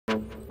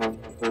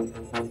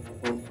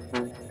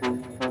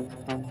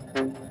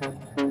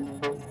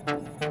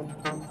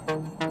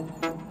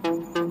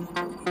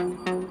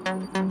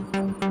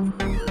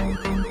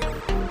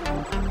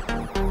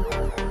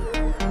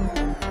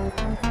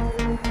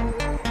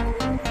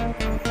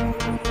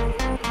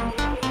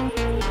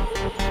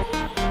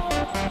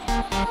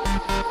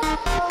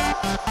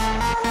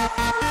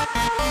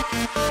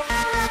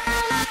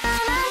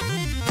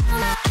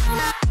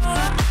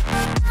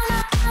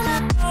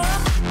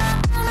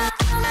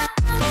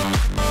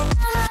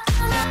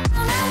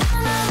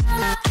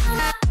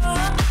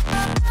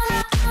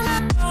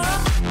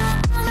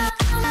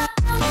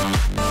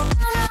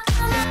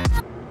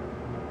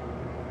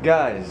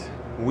Guys,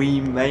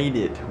 we made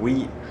it.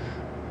 We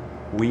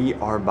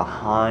are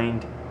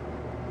behind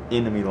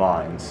enemy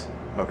lines,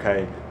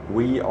 okay?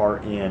 We are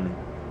in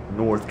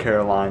North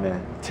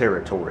Carolina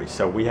territory,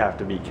 so we have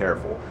to be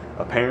careful.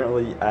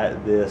 Apparently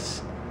at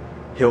this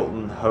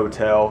Hilton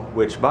hotel,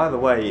 which by the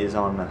way is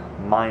on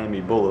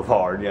Miami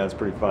Boulevard, yeah, it's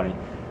pretty funny,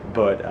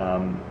 but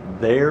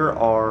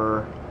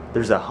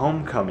there's a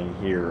homecoming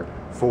here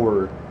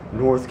for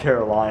North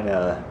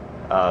Carolina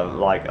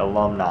like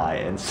alumni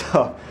and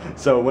stuff.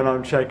 So when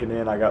I'm checking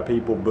in, I got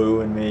people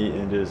booing me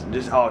and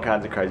just all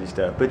kinds of crazy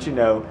stuff. But you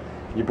know,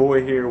 your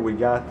boy here, we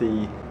got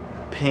the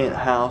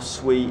penthouse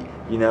suite.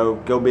 You know,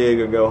 go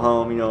big or go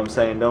home. You know what I'm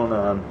saying?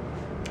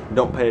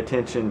 Don't pay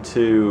attention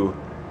to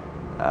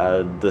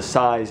the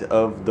size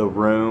of the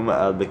room.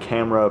 The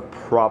camera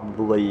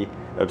probably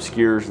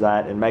obscures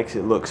that and makes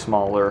it look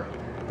smaller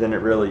than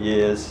it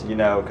really is. You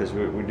know, because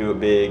we do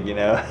it big. You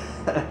know,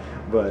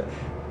 but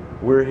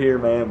we're here,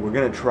 man. We're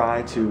gonna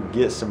try to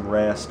get some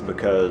rest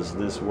because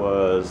this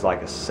was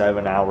like a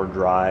 7-hour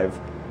drive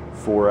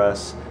for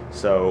us.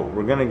 So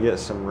we're gonna get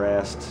some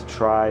rest,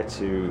 try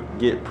to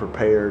get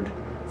prepared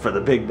for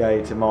the big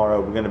day tomorrow.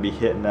 We're gonna be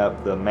hitting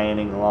up the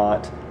Manning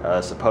lot.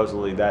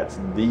 Supposedly that's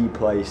the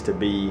place to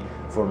be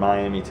for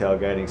Miami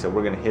tailgating. So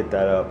we're gonna hit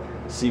that up,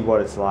 see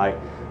what it's like.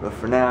 But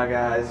for now,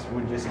 guys,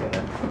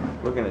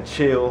 we're gonna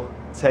chill,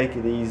 take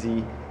it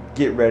easy,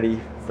 get ready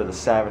for the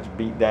savage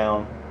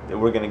beatdown that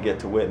we're gonna get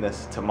to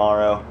witness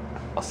tomorrow.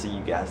 I'll see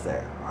you guys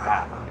there.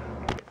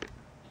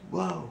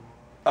 Whoa.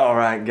 All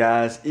right,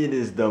 guys, it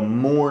is the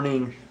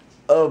morning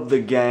of the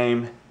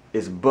game.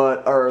 It's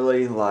butt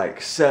early,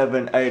 like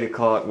 7, 8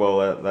 o'clock.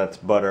 Well, that's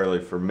butt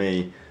early for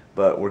me,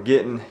 but we're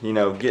getting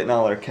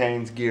all our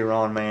Canes gear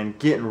on, man,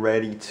 getting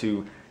ready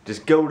to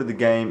just go to the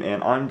game,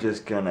 and I'm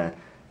just gonna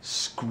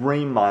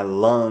scream my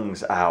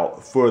lungs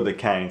out for the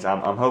Canes.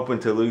 I'm hoping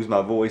to lose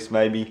my voice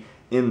maybe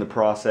in the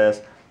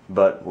process,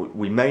 but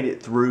we made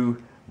it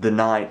through the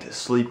night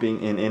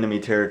sleeping in enemy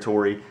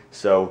territory.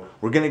 So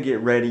we're gonna get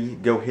ready,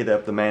 go hit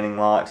up the Manning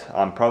lot.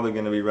 I'm probably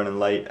gonna be running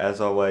late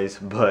as always,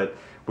 but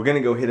we're gonna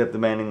go hit up the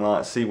Manning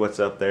lot, see what's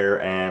up there,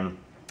 and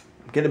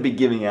I'm gonna be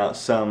giving out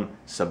some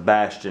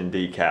Sebastian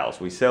decals.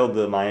 We sell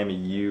the Miami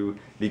U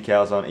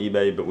decals on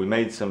eBay, but we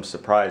made some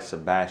surprise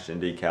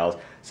Sebastian decals.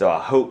 So I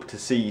hope to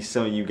see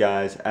some of you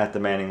guys at the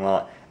Manning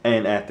lot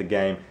and at the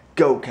game.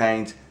 Go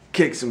Canes,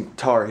 kick some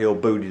Tar Heel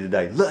booty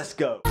today. Let's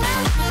go.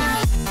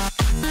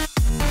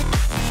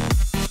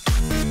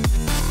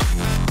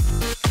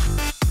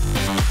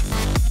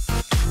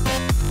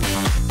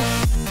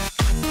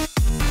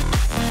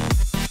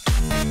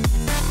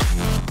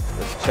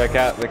 Check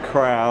out the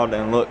crowd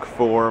and look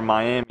for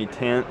Miami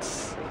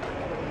tents.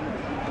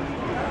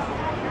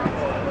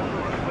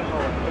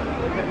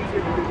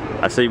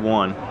 I see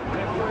one.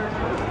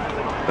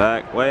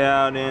 Back way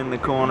out in the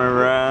corner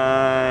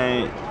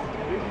right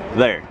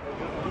there.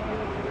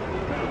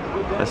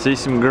 I see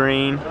some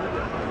green.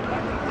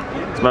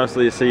 It's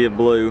mostly a sea of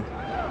blue.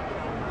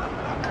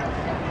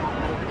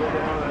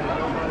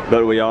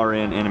 But we are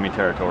in enemy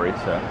territory,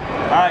 so.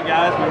 Alright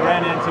guys, we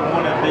ran into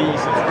one of the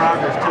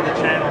subscribers to the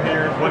channel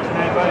here. What's your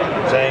name, buddy?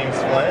 James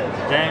Flint.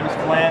 James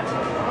Flint.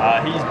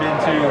 He's been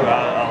to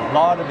a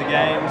lot of the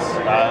games.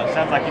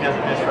 Sounds like he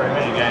doesn't miss very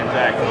many games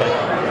actually.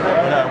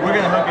 But we're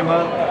gonna hook him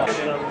up.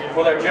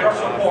 For their generous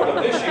support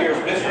of this year's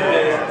Mr.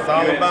 It's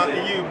all about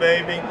the U,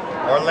 baby.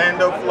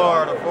 Orlando,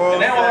 Florida. And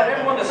now I want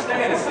everyone to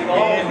stand and sing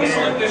along. We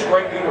salute this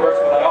great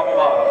university with our alma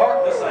mater.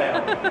 Hark the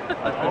sound.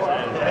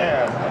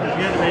 Yeah. It's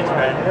good to meet you,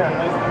 man. Yeah,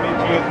 nice to meet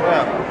you as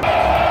well.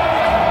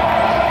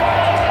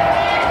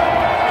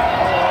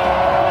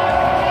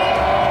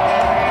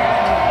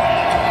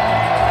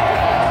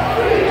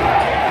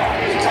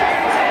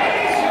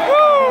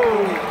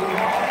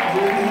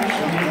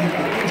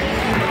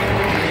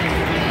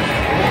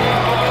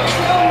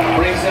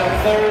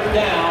 Third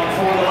down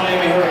for the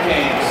Miami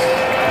Hurricanes.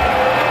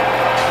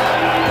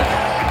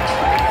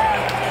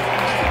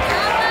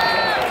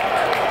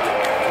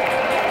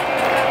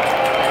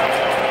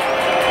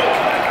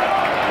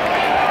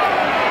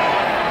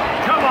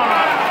 Come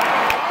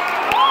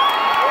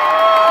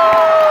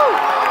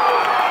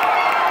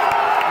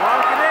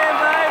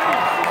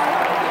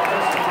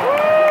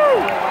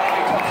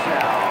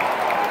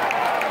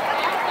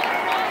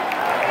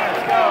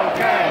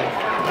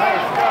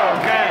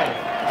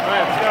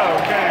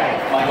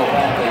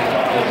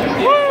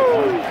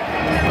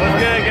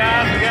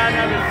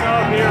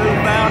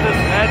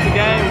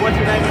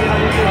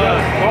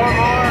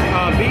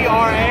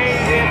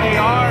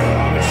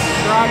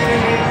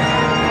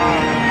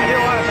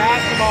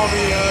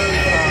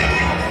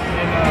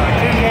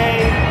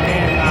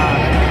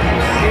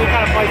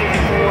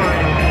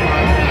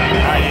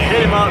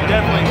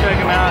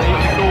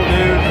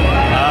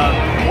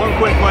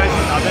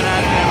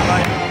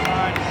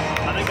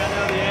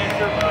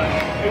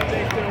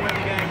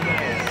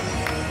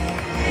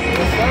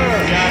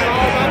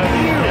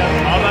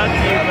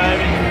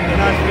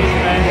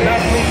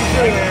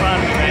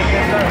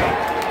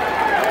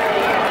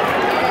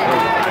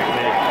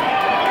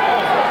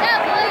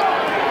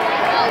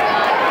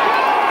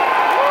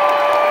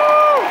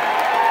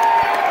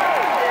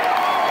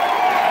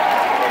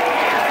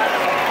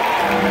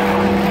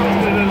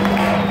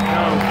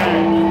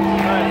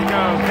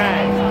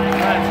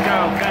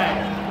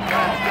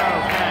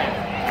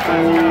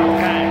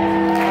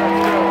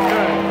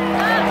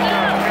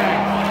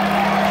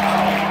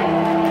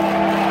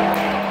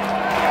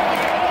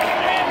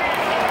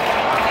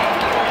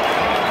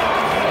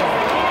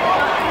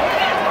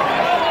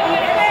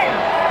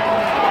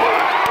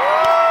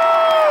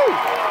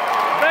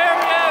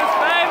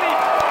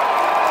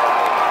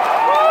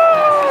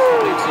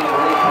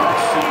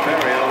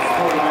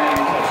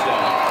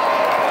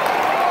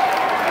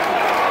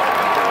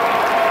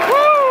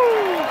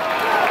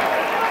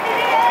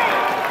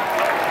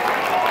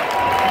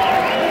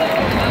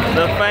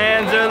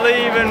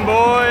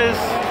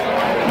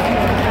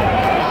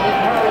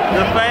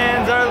The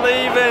fans are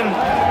leaving.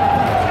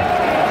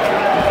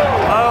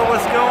 Oh,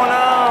 what's going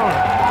on?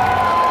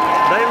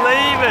 They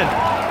leaving.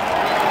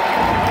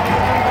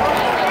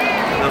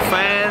 The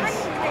fans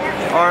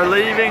are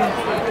leaving.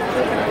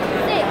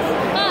 6,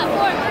 5,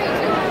 4,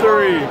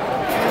 3,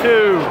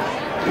 2,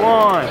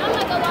 1. I'm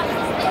gonna go watch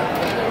this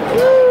thing.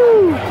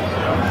 Woo!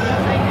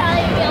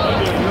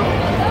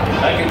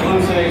 That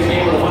concludes today's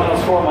game with the final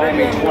score,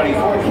 Miami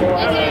 24,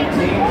 Carolina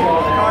 19.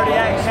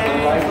 Cardiac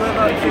Canes live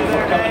up to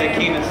their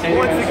name.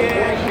 Once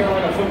again,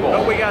 Carolina football.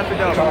 but we got the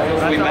double. Tar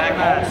Heels will be That's all back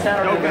that on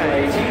Saturday,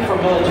 matters. May 18 for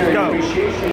military Let's go. appreciation.